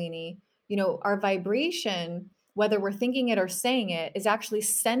Kundalini, our vibration, whether we're thinking it or saying it, is actually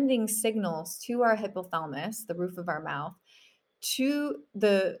sending signals to our hypothalamus, the roof of our mouth, to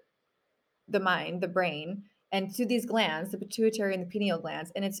the mind, the brain, and to these glands, the pituitary and the pineal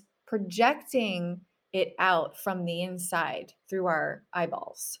glands, and it's projecting it out from the inside through our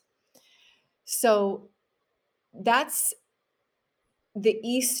eyeballs. So that's the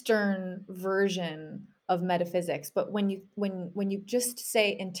Eastern version of metaphysics. But when you just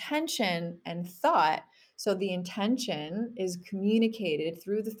say intention and thought, so the intention is communicated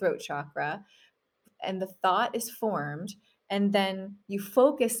through the throat chakra, and the thought is formed, and then you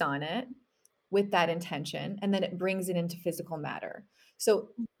focus on it with that intention, and then it brings it into physical matter. So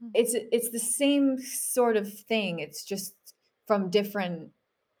Mhm. it's the same sort of thing. It's just from different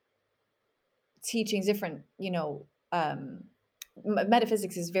teachings, different,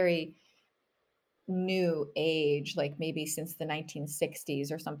 metaphysics is very new age, like maybe since the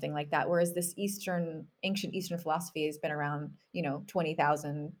 1960s or something like that. Whereas this ancient Eastern philosophy has been around,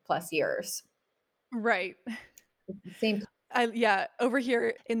 20,000 plus years. Right. Same. Yeah, over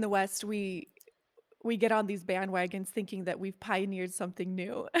here in the West, we get on these bandwagons thinking that we've pioneered something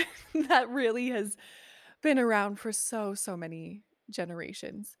new that really has been around for so many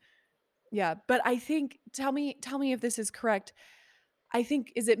generations. Yeah, but I think tell me if this is correct. I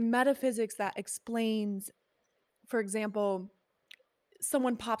think is it metaphysics that explains, for example,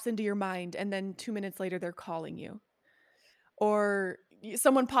 someone pops into your mind and then 2 minutes later they're calling you. Or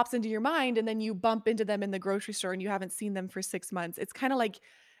someone pops into your mind and then you bump into them in the grocery store and you haven't seen them for 6 months. It's kinda like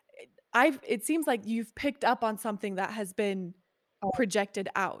it seems like you've picked up on something that has been projected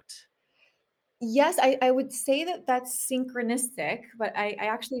out. Yes, I would say that that's synchronistic, but I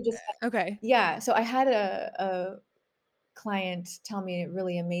actually just Okay. yeah, so I had a client tell me a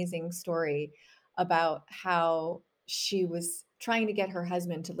really amazing story about how she was trying to get her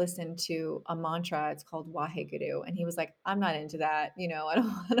husband to listen to a mantra. It's called Waheguru. And he was like, I'm not into that. I don't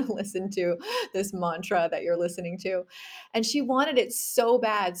want to listen to this mantra that you're listening to. And she wanted it so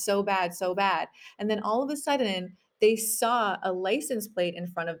bad, so bad, so bad. And then all of a sudden, they saw a license plate in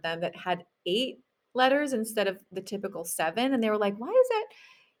front of them that had 8 letters instead of the typical 7. And they were like, why is that?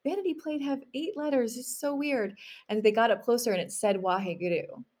 vanity plate have 8 letters? It's so weird." And they got up closer and it said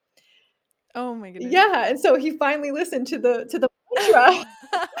Waheguru. Oh my goodness. Yeah, and so he finally listened to the mantra.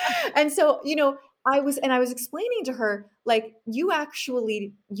 And so, I was explaining to her, like, you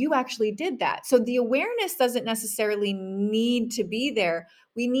actually did that. So the awareness doesn't necessarily need to be there.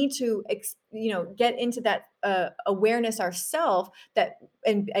 We need to get into that awareness ourselves, that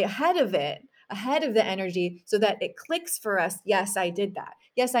and ahead of the energy, so that it clicks for us. Yes, I did that.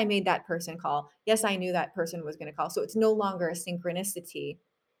 Yes, I made that person call. Yes, I knew that person was going to call. So it's no longer a synchronicity.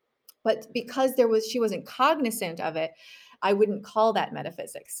 But because she wasn't cognizant of it, I wouldn't call that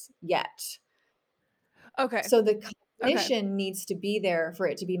metaphysics yet. Okay. So the Okay. cognition needs to be there for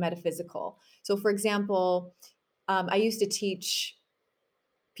it to be metaphysical. So, for example, I used to teach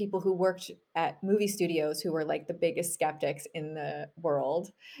people who worked at movie studios who were like the biggest skeptics in the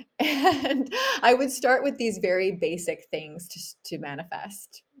world. And I would start with these very basic things to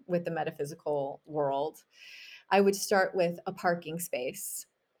manifest with the metaphysical world. I would start with a parking space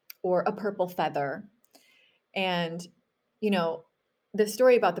or a purple feather. And, you know, the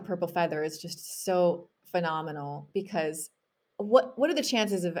story about the purple feather is just so phenomenal because what are the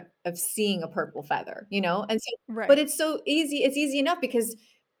chances of seeing a purple feather, you know? And so, but Right. it's so easy. It's easy enough because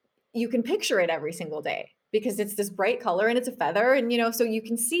you can picture it every single day because it's this bright color and it's a feather, and so you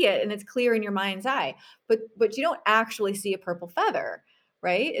can see it and it's clear in your mind's eye. But you don't actually see a purple feather,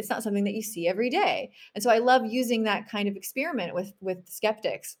 right? It's not something that you see every day. And so I love using that kind of experiment with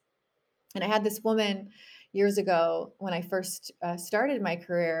skeptics. And I had this woman years ago when I first started my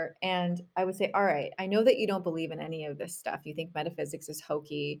career, and I would say, "All right, I know that you don't believe in any of this stuff. You think metaphysics is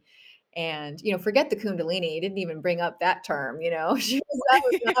hokey, and forget the Kundalini. You didn't even bring up that term. That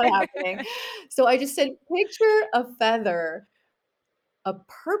was not happening." So I just said, "Picture a feather, a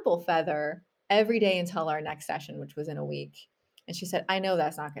purple feather every day until our next session, which was in a week." And she said, "I know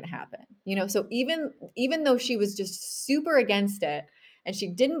that's not going to happen." So even though she was just super against it and she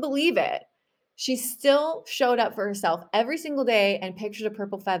didn't believe it, she still showed up for herself every single day and pictured a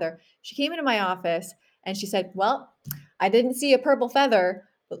purple feather. She came into my office and she said, "Well, I didn't see a purple feather,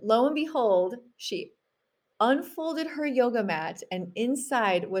 but lo and behold, she unfolded her yoga mat, and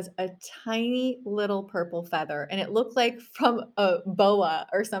inside was a tiny little purple feather, and it looked like from a boa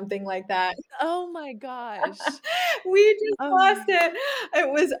or something like that." Oh my gosh. We just lost Oh. it.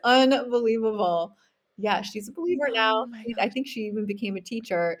 It was unbelievable. Yeah, she's a believer Oh now. my I gosh. think she even became a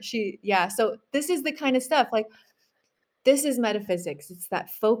teacher. Yeah, so this is the kind of stuff, like, this is metaphysics. It's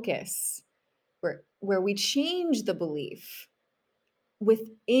that focus where we change the belief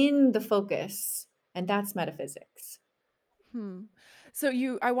within the focus, and that's metaphysics. Hmm. So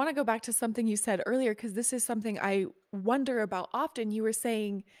I want to go back to something you said earlier because this is something I wonder about often. You were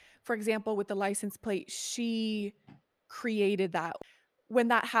saying, for example, with the license plate, she created that. When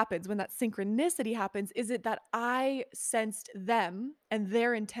that happens, when that synchronicity happens, is it that I sensed them and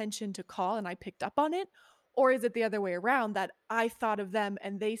their intention to call and I picked up on it? Or is it the other way around that I thought of them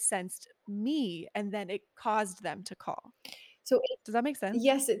and they sensed me and then it caused them to call? So Does that make sense?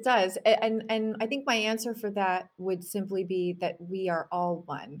 yes, it does. And I think my answer for that would simply be that we are all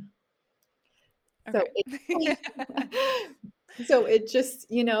one. So Okay. it so it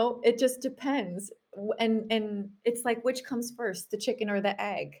just depends. And it's like, which comes first, the chicken or the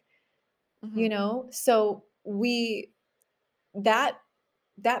egg, Mhm. So that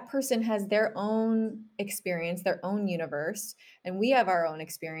that person has their own experience, their own universe, and we have our own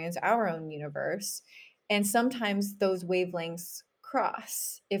experience, our own universe. And sometimes those wavelengths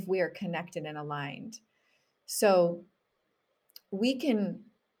cross if we are connected and aligned. So we can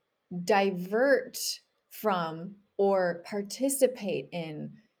divert from or participate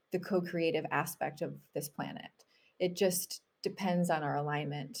in the co creative aspect of this planet. It just depends on our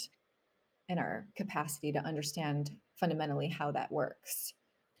alignment and our capacity to understand fundamentally how that works.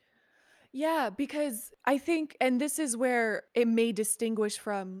 Yeah, because I think and this is where it may distinguish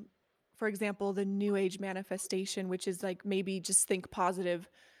from, for example, the new age manifestation, which is like maybe just think positive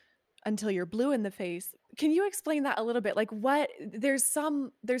until you're blue in the face. Can you explain that a little bit? Like there's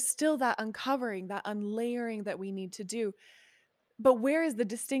still that uncovering, that unlayering that we need to do. But where is the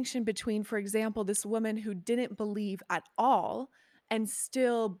distinction between, for example, this woman who didn't believe at all and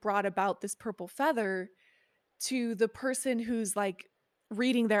still brought about this purple feather to the person who's like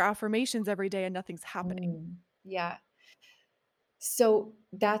reading their affirmations every day and nothing's happening? Yeah. So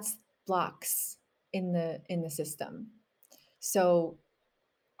that's blocks in the system. So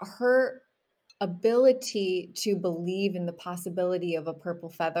her ability to believe in the possibility of a purple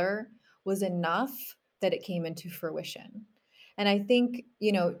feather was enough that it came into fruition. And I think,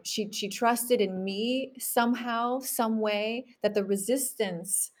 she trusted in me somehow, some way, that the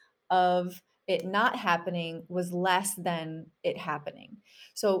resistance of it not happening was less than it happening.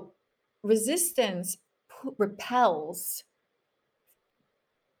 So resistance repels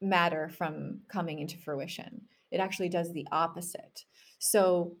matter from coming into fruition. It actually does the opposite.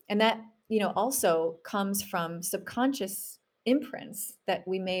 So, and that, also comes from subconscious imprints that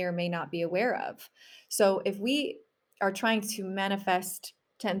we may or may not be aware of. So, if we are trying to manifest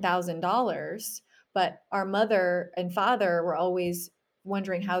 $10,000, but our mother and father were always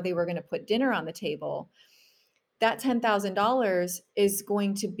wondering how they were going to put dinner on the table, that $10,000 is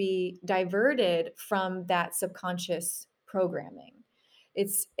going to be diverted from that subconscious programming.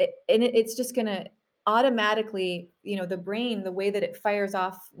 It's just going to automatically, the brain, the way that it fires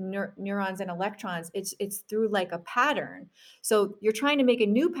off neurons and electrons, it's through like a pattern. So you're trying to make a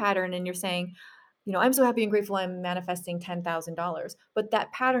new pattern and you're saying, I'm so happy and grateful I'm manifesting $10,000. But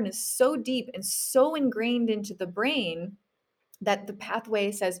that pattern is so deep and so ingrained into the brain that the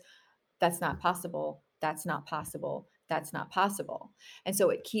pathway says, that's not possible, that's not possible, that's not possible. And so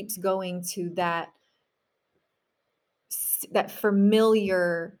it keeps going to that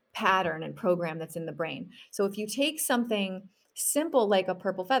familiar pattern and program that's in the brain. So if you take something simple like a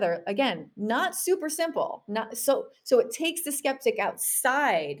purple feather, again, not super simple, not so it takes the skeptic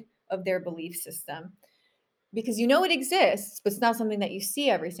outside of their belief system, because it exists, but it's not something that you see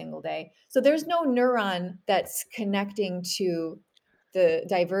every single day. So there's no neuron that's connecting to the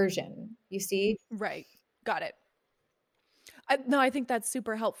diversion, you see? Right. Got it. No, I think that's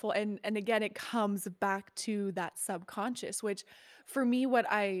super helpful, and again, it comes back to that subconscious, which for me, what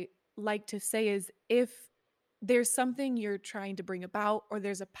I like to say is if there's something you're trying to bring about or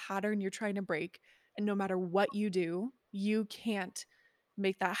there's a pattern you're trying to break, and no matter what you do, you can't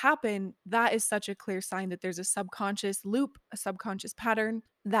make that happen, that is such a clear sign that there's a subconscious loop, a subconscious pattern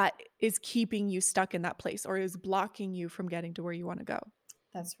that is keeping you stuck in that place or is blocking you from getting to where you wanna go.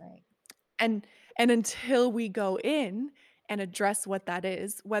 That's right. And and until we go in and address what that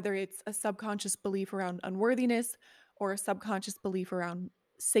is, whether it's a subconscious belief around unworthiness or a subconscious belief around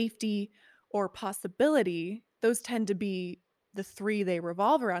safety or possibility, those tend to be the 3 they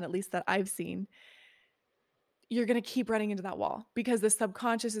revolve around, at least that I've seen. You're gonna keep running into that wall because the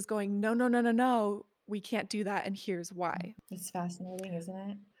subconscious is going, "No, no, no, no, no, we can't do that, and here's why." It's fascinating, isn't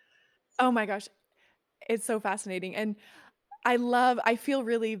it? Oh my gosh, it's so fascinating, and I feel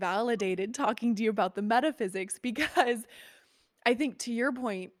really validated talking to you about the metaphysics because I think to your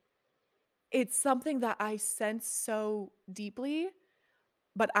point, it's something that I sense so deeply,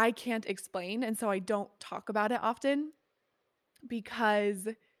 but I can't explain, and so I don't talk about it often because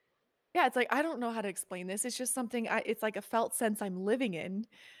yeah, it's like, I don't know how to explain this. It's just something it's like a felt sense I'm living in,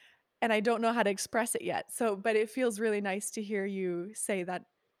 and I don't know how to express it yet. So, but it feels really nice to hear you say that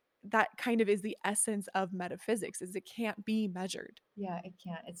that kind of is the essence of metaphysics, is it can't be measured. Yeah, it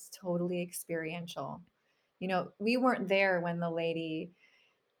can't. It's totally experiential. We weren't there when the lady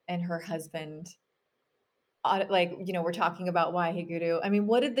and her husband, like, we're talking about Waheguru. I mean,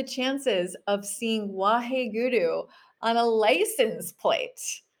 what are the chances of seeing Waheguru on a license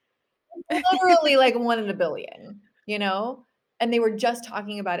plate? Literally like 1 in a billion, you know? And they were just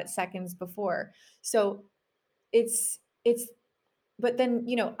talking about it seconds before. So it's but then,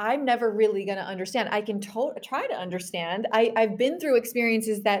 I'm never really gonna understand. I can try to understand. I've been through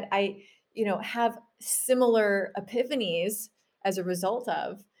experiences that I, have similar epiphanies as a result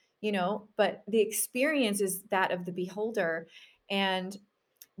of, but the experience is that of the beholder, and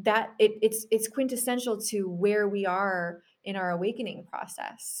that it's quintessential to where we are in our awakening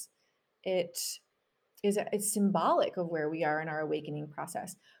process. It it's symbolic of where we are in our awakening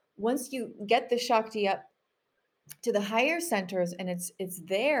process. Once you get the Shakti up to the higher centers and it's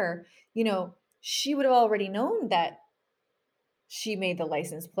there, she would have already known that she made the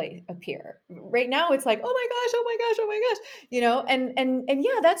license plate appear. Right now it's like, oh my gosh, oh my gosh, oh my gosh, and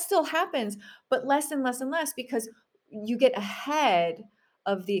yeah, that still happens, but less and less and less, because you get ahead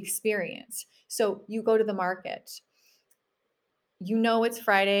of the experience. So you go to the market, it's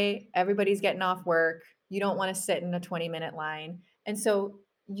Friday, everybody's getting off work, you don't want to sit in a 20-minute line. And so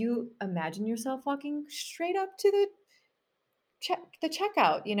you imagine yourself walking straight up to the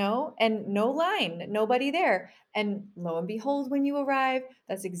checkout, and no line, nobody there. And lo and behold, when you arrive,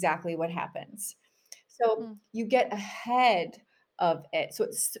 that's exactly what happens. So Mm. you get ahead of it. So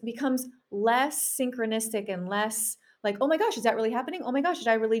it becomes less synchronistic and less like, oh my gosh, is that really happening? Oh my gosh, did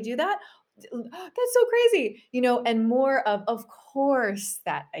I really do that? That's so crazy, and more of course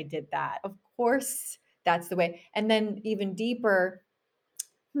that I did that. Of course that's the way. And then even deeper,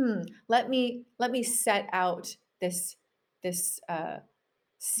 let me set out this this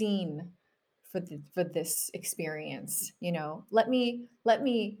scene for this experience. Let me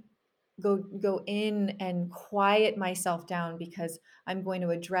go in and quiet myself down because I'm going to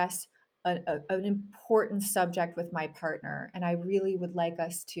address an important subject with my partner, and I really would like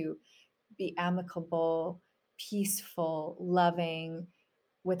us to be amicable, peaceful, loving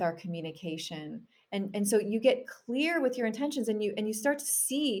with our communication. And so you get clear with your intentions, and you start to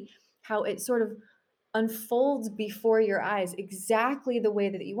see how it sort of unfolds before your eyes exactly the way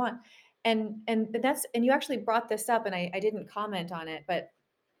that you want. And you actually brought this up, and I didn't comment on it, but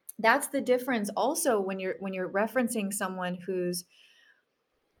that's the difference also when you're referencing someone who's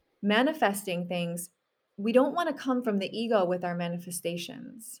manifesting things. We don't want to come from the ego with our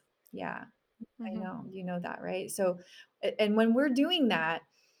manifestations. Yeah, I Mhm. know, you know that, right? So and when we're doing that,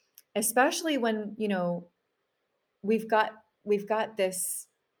 especially when, we've got this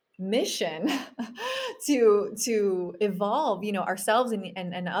mission to evolve, ourselves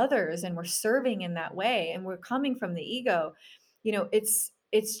and others, and we're serving in that way, and we're coming from the ego,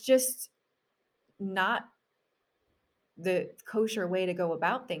 it's just not the kosher way to go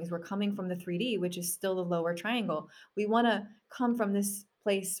about things. We're coming from the 3D, which is still the lower triangle. We want to come from this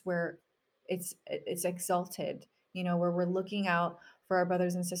place where it's exalted, where we're looking out for our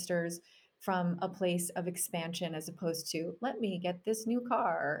brothers and sisters from a place of expansion, as opposed to let me get this new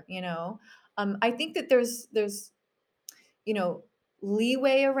car. I think that there's you know,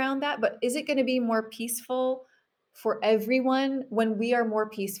 leeway around that, but is it going to be more peaceful for everyone when we are more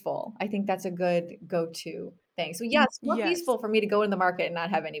peaceful? I think that's a good go-to thing. So yeah, it's more Yes. peaceful for me to go in the market and not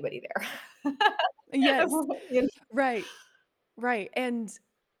have anybody there. Yes. You know? Right. Right. And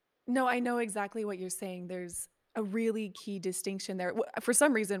no, I know exactly what you're saying. There's a really key distinction there. For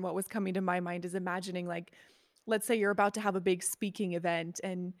some reason, what was coming to my mind is imagining, like, let's say you're about to have a big speaking event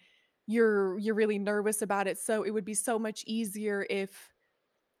and you're really nervous about it. So it would be so much easier if,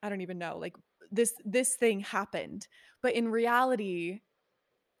 I don't even know, like, this thing happened. But in reality,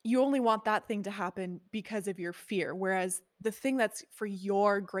 you only want that thing to happen because of your fear. Whereas the thing that's for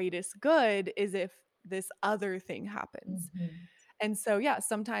your greatest good is if this other thing happens. Mhm. And so, yeah,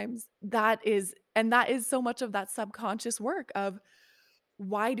 sometimes that is so much of that subconscious work of,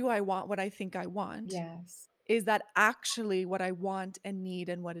 why do I want what I think I want? Yes. Is that actually what I want and need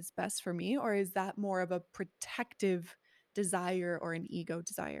and what is best for me? Or is that more of a protective desire or an ego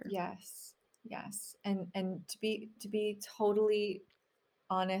desire? Yes. Yes. And to be totally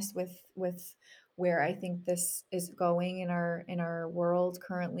honest with where I think this is going in our world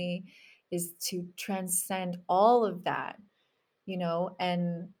currently, is to transcend all of that,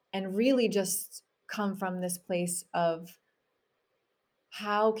 and really just come from this place of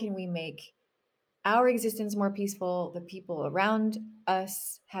how can we make our existence more peaceful, the people around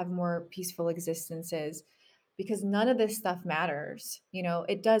us have more peaceful existences, because none of this stuff matters.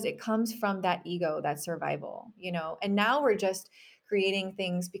 It comes from that ego, that survival, and now we're just creating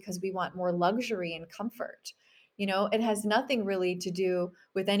things because we want more luxury and comfort. It has nothing really to do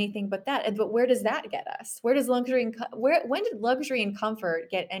with anything but that. But where does that get us? Where does luxury and when did luxury and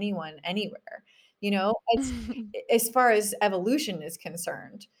comfort get anyone anywhere? It's as far as evolution is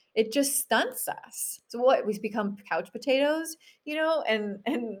concerned, it just stunts us. So what, we become couch potatoes, and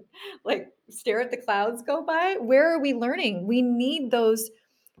like stare at the clouds go by? Where are we learning? We need those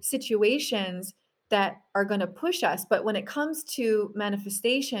situations that are going to push us. But when it comes to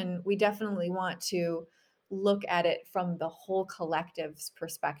manifestation, we definitely want to look at it from the whole collective's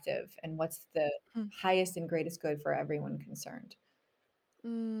perspective and what's the highest and greatest good for everyone concerned.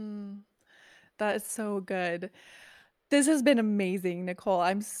 Mm, that is so good. This has been amazing, Nicole.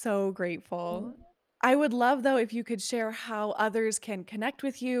 I'm so grateful. I would love, though, if you could share how others can connect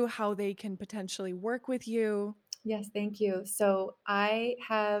with you, how they can potentially work with you. Yes, thank you. So I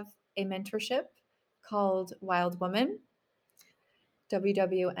have a mentorship called Wild Woman,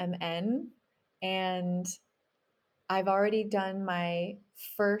 WWMN, and I've already done my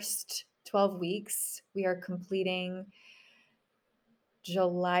first 12 weeks. We are completing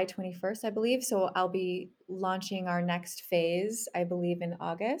July 21st, I believe. So I'll be launching our next phase, I believe, in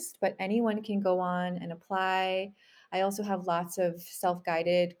August. But anyone can go on and apply. I also have lots of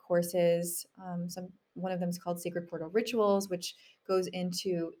self-guided courses. One of them is called Sacred Portal Rituals, which goes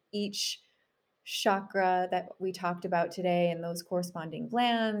into each chakra that we talked about today and those corresponding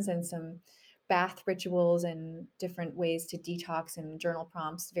glands, and some bath rituals and different ways to detox and journal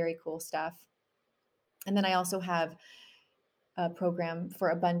prompts. Very cool stuff. And then I also have a program for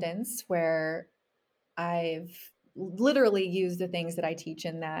abundance where I've literally used the things that I teach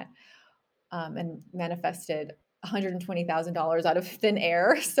in that, and manifested. $120,000 out of thin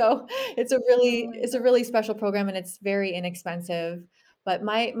air. So Oh my it's a really special program, and it's very inexpensive. But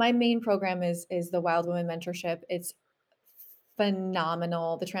my main program is the Wild Women Mentorship. It's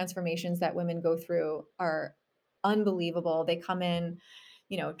phenomenal. The transformations that women go through are unbelievable. They come in,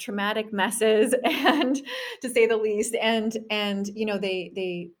 traumatic messes, and to say the least, and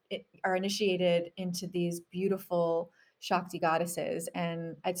they are initiated into these beautiful Shakti goddesses,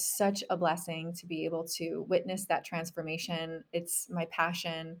 and it's such a blessing to be able to witness that transformation. It's my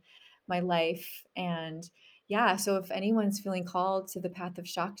passion, my life, and yeah. So if anyone's feeling called to the path of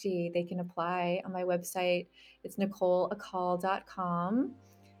Shakti, they can apply on my website. It's NicoleAkal.com,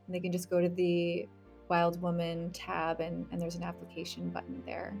 and they can just go to the Wild Woman tab, and there's an application button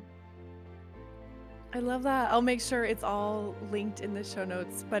there. I love that. I'll make sure it's all linked in the show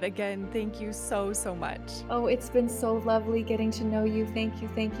notes. But again, thank you so, so much. Oh, it's been so lovely getting to know you. Thank you,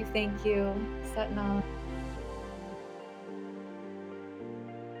 thank you, thank you. Satnam.